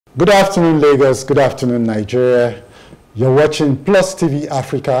Good afternoon, Lagos. Good afternoon, Nigeria. You're watching Plus TV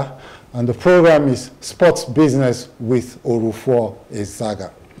Africa, and the program is Sports Business with Orufo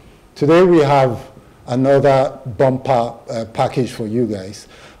Ezaga. Today we have another bumper package for you guys.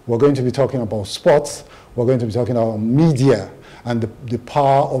 We're going to be talking about sports. We're going to be talking about media and the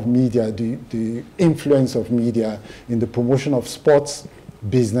power of media, the influence of media in the promotion of sports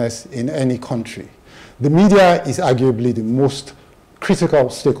business in any country. The media is arguably the most critical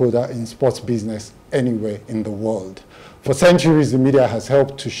stakeholder in sports business anywhere in the world. For centuries, the media has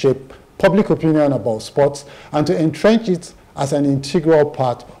helped to shape public opinion about sports and to entrench it as an integral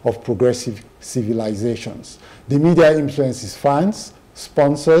part of progressive civilizations. The media influences fans,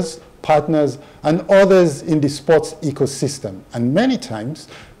 sponsors, partners, and others in the sports ecosystem, and many times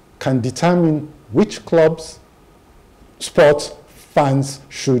can determine which clubs, sports fans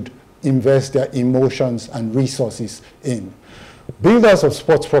should invest their emotions and resources in. Builders of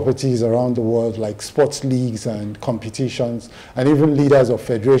sports properties around the world, like sports leagues and competitions, and even leaders of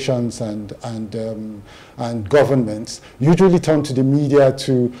federations and governments, usually turn to the media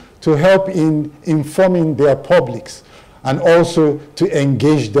to help in informing their publics and also to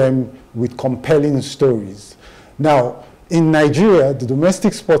engage them with compelling stories. Now, in Nigeria, the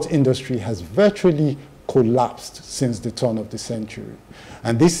domestic sports industry has virtually collapsed since the turn of the century.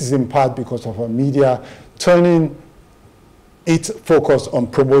 And this is in part because of our media turning its focus on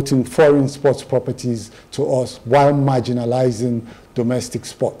promoting foreign sports properties to us while marginalizing domestic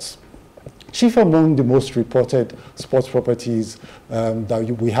sports. Chief among the most reported sports properties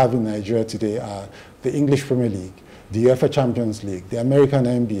that we have in Nigeria today are the English Premier League, the UEFA Champions League, the American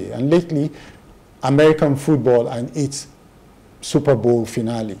NBA, and lately, American football and its Super Bowl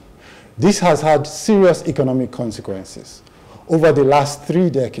finale. This has had serious economic consequences. Over the last 3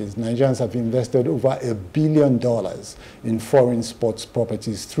 decades, Nigerians have invested over $1 billion in foreign sports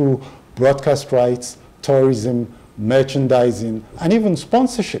properties through broadcast rights, tourism, merchandising, and even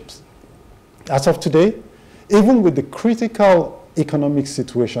sponsorships. As of today, even with the critical economic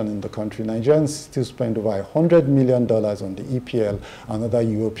situation in the country, Nigerians still spend over $100 million on the EPL and other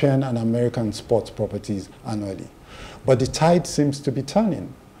European and American sports properties annually. But the tide seems to be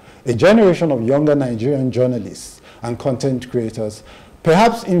turning. A generation of younger Nigerian journalists and content creators,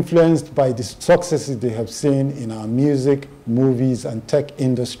 perhaps influenced by the successes they have seen in our music, movies, and tech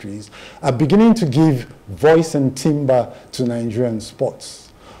industries, are beginning to give voice and timbre to Nigerian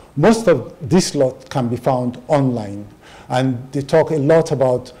sports. Most of this lot can be found online, and they talk a lot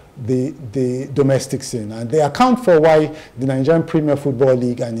about the domestic scene, and they account for why the Nigerian Premier Football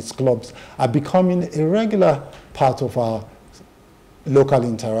League and its clubs are becoming a regular part of our local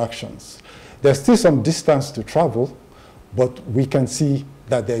interactions. There's still some distance to travel, but we can see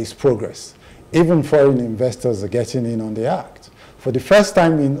that there is progress. Even foreign investors are getting in on the act. For the first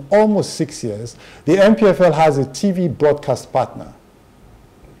time in almost 6 years, the NPFL has a TV broadcast partner,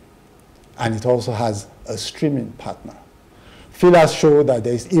 and it also has a streaming partner. Feelers show that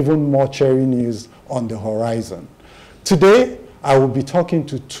there is even more cherry news on the horizon. Today, I will be talking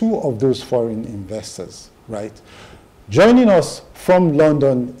to 2 of those foreign investors, right? Joining us from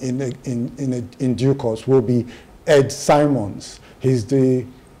London in due course will be Ed Simons. He's the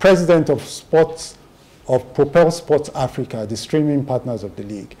president of Propel Sports Africa, the streaming partners of the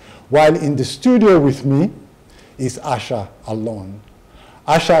league. While in the studio with me is Asha Alon.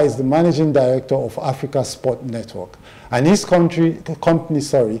 Asha is the managing director of Africa Sport Network, and his company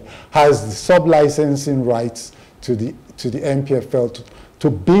has the sub-licensing rights to the NPFL to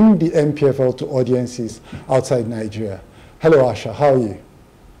beam the NPFL to audiences outside Nigeria. Hello, Asha. How are you?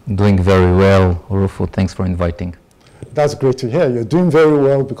 Doing very well, Orufo. Thanks for inviting. That's great to hear. You're doing very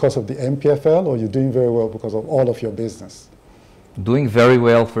well because of the NPFL, or you're doing very well because of all of your business? Doing very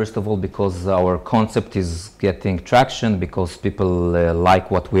well, first of all, because our concept is getting traction, because people like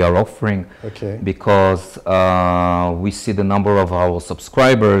what we are offering, okay. Because we see the number of our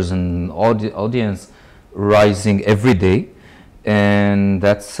subscribers and audience rising every day. And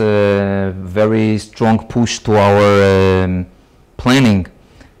that's a very strong push to our planning,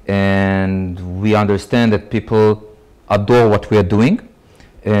 and we understand that people adore what we are doing,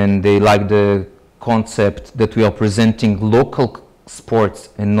 and they like the concept that we are presenting local sports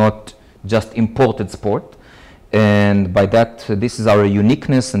and not just imported sport. And by that, this is our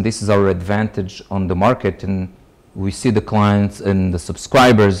uniqueness and this is our advantage on the market, and we see the clients and the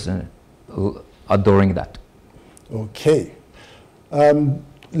subscribers adoring that. Okay.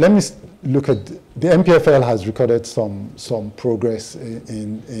 let me look at the MPFL has recorded some progress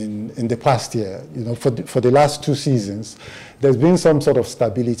in the past year. You know, for the last 2 seasons, there's been some sort of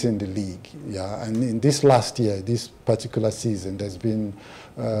stability in the league. Yeah, and in this last year, this particular season, there's been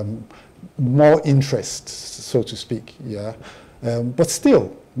more interest, so to speak. Yeah, but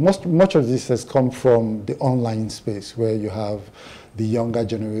still, much of this has come from the online space, where you have the younger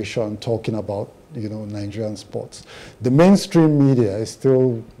generation talking about, you know, Nigerian sports. The mainstream media is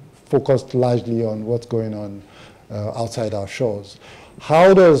still focused largely on what's going on outside our shores.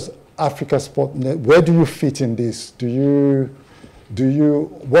 How does Africa Sport Net, where do you fit in this?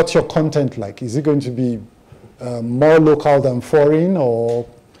 What's your content like? Is it going to be more local than foreign, or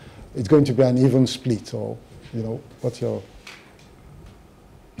it's going to be an even split, or, you know, what's your...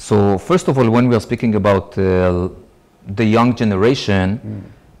 So first of all, when we are speaking about the young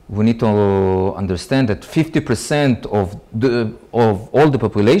generation, we need to understand that 50% of all the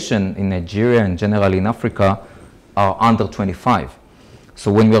population in Nigeria and generally in Africa are under 25.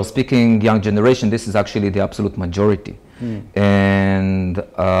 So when we are speaking young generation, this is actually the absolute majority. And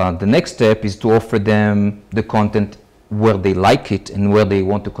the next step is to offer them the content where they like it and where they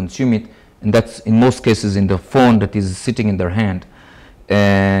want to consume it. And that's in most cases in the phone that is sitting in their hand.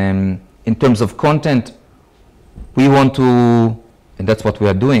 And in terms of content, we want to, and that's what we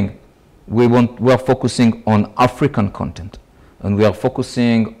are doing, we are focusing on African content. And we are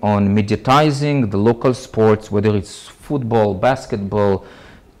focusing on mediatizing the local sports, whether it's football, basketball,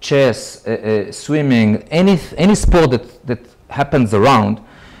 chess, swimming, any sport that happens around,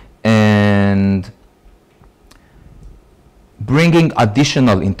 and bringing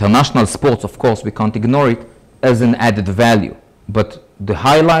additional international sports, of course, we can't ignore it, as an added value. But the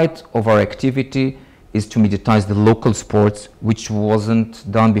highlight of our activity is to mediatize the local sports, which wasn't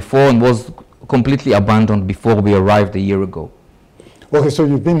done before and was completely abandoned before we arrived a year ago. Okay, so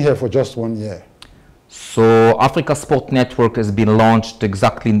you've been here for just 1 year. So Africa Sport Network has been launched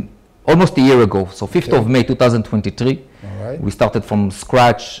exactly almost a year ago, so 5th of May 2023. All right. We started from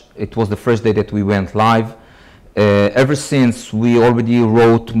scratch. It was the first day that we went live. Ever since, we already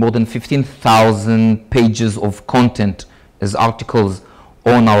wrote more than 15,000 pages of content as articles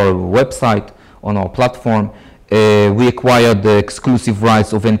on our website, on our platform. We acquired the exclusive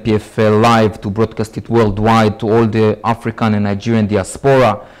rights of NPFL Live to broadcast it worldwide to all the African and Nigerian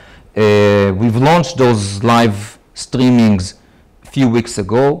diaspora. We've launched those live streamings a few weeks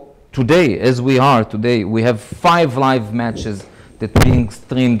ago. Today, as we are today, we have 5 live matches that are being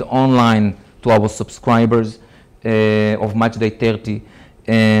streamed online to our subscribers of Matchday 30.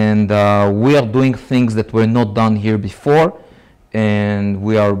 And we are doing things that were not done here before. And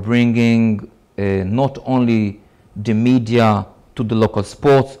we are bringing not only the media to the local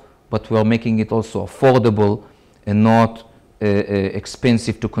sports, but we are making it also affordable and not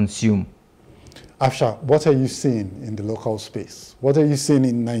expensive to consume. Afsha, what are you seeing in the local space? What are you seeing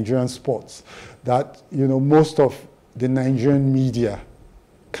in Nigerian sports that, you know, most of the Nigerian media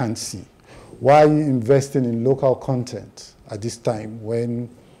can't see? Why are you investing in local content at this time when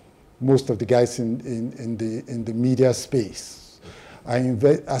most of the guys in the media space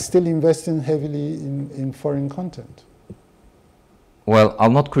are still investing heavily in foreign content? Well, I'll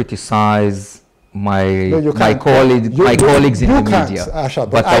not criticize my colleagues in the media, Asha,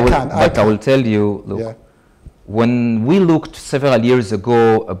 but I will tell you, look, when we looked several years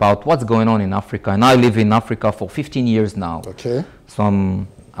ago about what's going on in Africa, and I live in Africa for 15 years now, okay, so I'm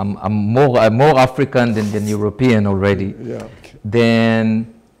more African than European already. Yeah, okay.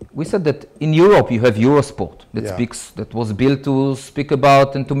 Then we said that in Europe you have Eurosport that was built to speak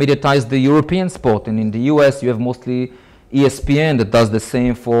about and to mediatize the European sport, and in the US you have mostly ESPN that does the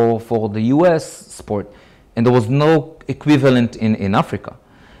same for the US sport, and there was no equivalent in Africa.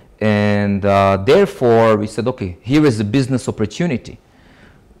 And therefore we said, okay, here is a business opportunity.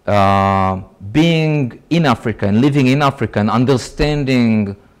 Being in Africa and living in Africa and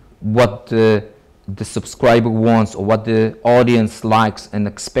understanding what the subscriber wants or what the audience likes and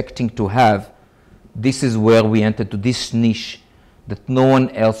expecting to have, this is where we entered to this niche that no one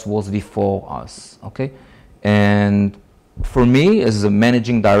else was before us, okay? And for me, as a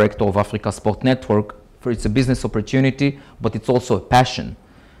managing director of Africa Sport Network, it's a business opportunity, but it's also a passion.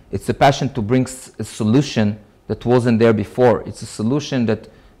 It's a passion to bring a solution that wasn't there before. It's a solution that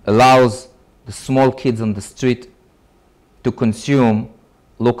allows the small kids on the street to consume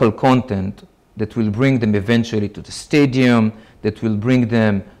local content that will bring them eventually to the stadium, that will bring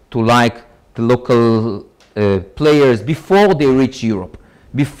them to like the local players before they reach Europe,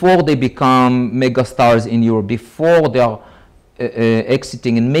 before they become mega stars in Europe, before they are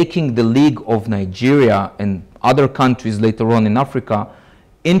exiting and making the League of Nigeria and other countries later on in Africa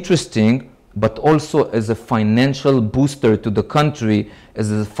interesting, but also as a financial booster to the country,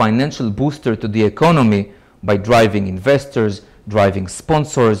 as a financial booster to the economy by driving investors, driving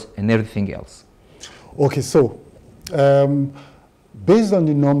sponsors, and everything else. Okay, so based on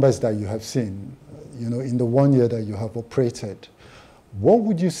the numbers that you have seen, you know, in the 1 year that you have operated, what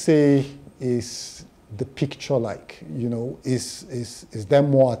would you say is the picture like? You know, is there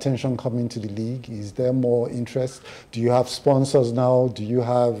more attention coming to the league? Is there more interest? Do you have sponsors now? Do you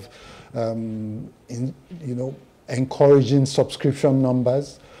have, encouraging subscription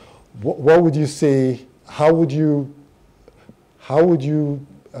numbers? What would you say? How do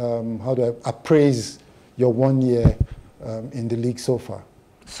I appraise your 1 year in the league so far?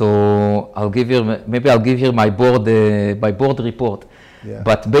 So maybe I'll give you my board report. Yeah.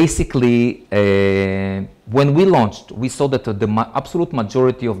 But basically, when we launched, we saw that the absolute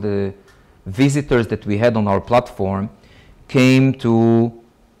majority of the visitors that we had on our platform came to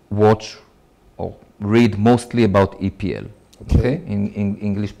watch or read mostly about EPL, okay? In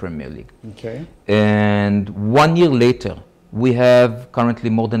English Premier League. Okay. And 1 year later, we have currently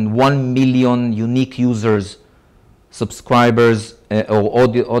more than 1 million unique users, subscribers, or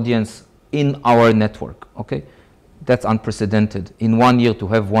audience in our network, okay? That's unprecedented. In 1 year to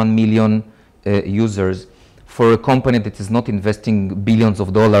have 1 million users for a company that is not investing billions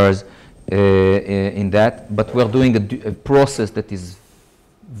of dollars in that, but we're doing a process that is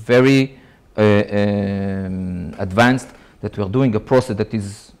very advanced, that we're doing a process that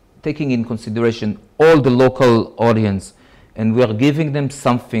is taking in consideration all the local audience, and we are giving them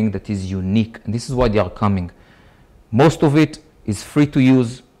something that is unique, and this is why they are coming. Most of it is free to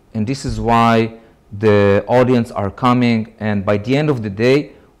use, and this is why the audience are coming, and by the end of the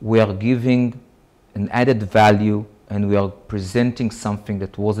day, we are giving an added value and we are presenting something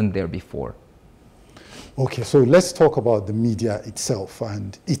that wasn't there before. Okay, so let's talk about the media itself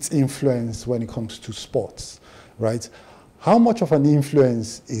and its influence when it comes to sports, right? How much of an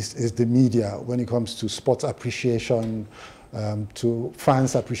influence is the media when it comes to sports appreciation, to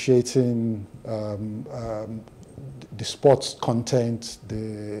fans appreciating the sports content,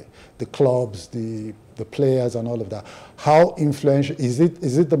 the clubs, the players, and all of that? How influential is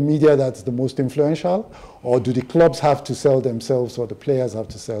it the media that's the most influential, or do the clubs have to sell themselves, or the players have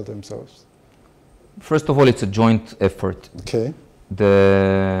to sell themselves? First of all, it's a joint effort. Okay.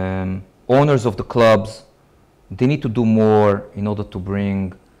 The owners of the clubs, they need to do more in order to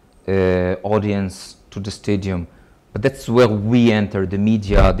bring audience to the stadium. But that's where we enter, the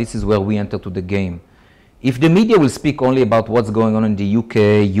media. This is where we enter to the game. If the media will speak only about what's going on in the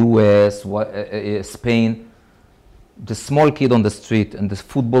UK, US, Spain, the small kid on the street and the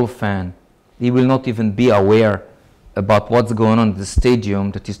football fan, he will not even be aware about what's going on in the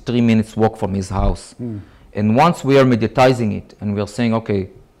stadium that is 3 minutes walk from his house. And once we are mediatizing it and we are saying, okay,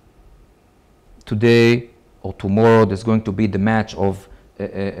 today or tomorrow there's going to be the match of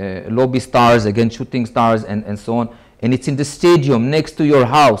lobby stars against shooting stars and so on, and it's in the stadium next to your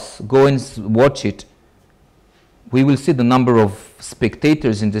house, go and watch it, we will see the number of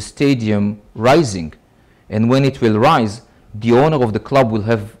spectators in the stadium rising. And when it will rise, the owner of the club will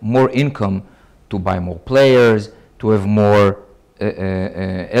have more income to buy more players, to have more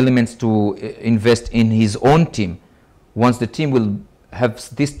elements to invest in his own team. Once the team will have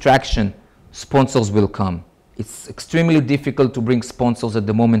this traction, sponsors will come. It's extremely difficult to bring sponsors at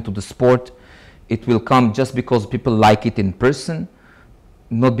the moment to the sport. It will come just because people like it in person,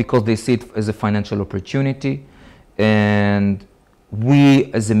 not because they see it as a financial opportunity. And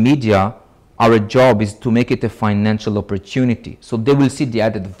we as a media, our job is to make it a financial opportunity. So they will see the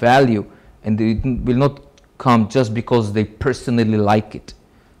added value, and they will not come just because they personally like it.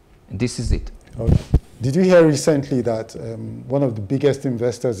 And this is it. Okay. Did you hear recently that one of the biggest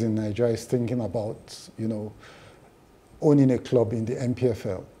investors in Nigeria is thinking about, owning a club in the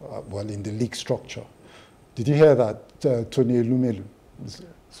MPFL, in the league structure? Did you hear that, Tony Elumelu?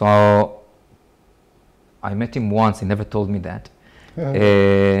 So I met him once, he never told me that.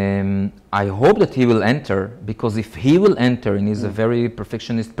 I hope that he will enter, because if he will enter, and he's a very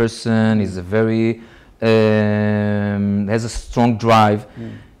perfectionist person, he's a very, has a strong drive,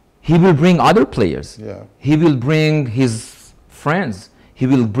 he will bring other players. Yeah. He will bring his friends. He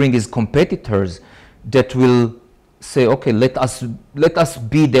will bring his competitors that will say, okay, let us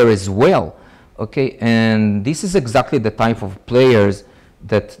be there as well. Okay, and this is exactly the type of players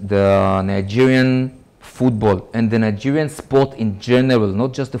that the Nigerian football and the Nigerian sport in general,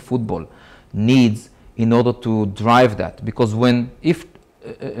 not just the football, needs in order to drive that. Because if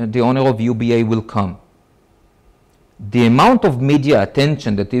the owner of UBA will come, the amount of media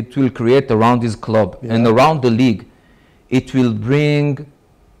attention that it will create around this club and around the league, it will bring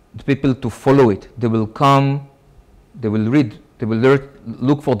the people to follow it. They will come, they will read, they will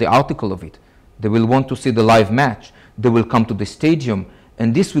look for the article of it. They will want to see the live match. They will come to the stadium,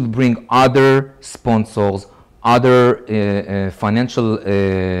 and this will bring other sponsors, other financial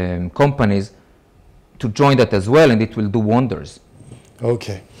companies to join that as well, and it will do wonders.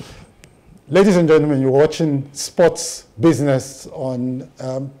 Okay. Ladies and gentlemen, you're watching Sports Business on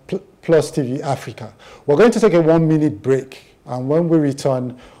Plus TV Africa. We're going to take a 1-minute break, and when we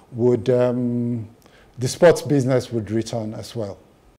return, the sports business would return as well.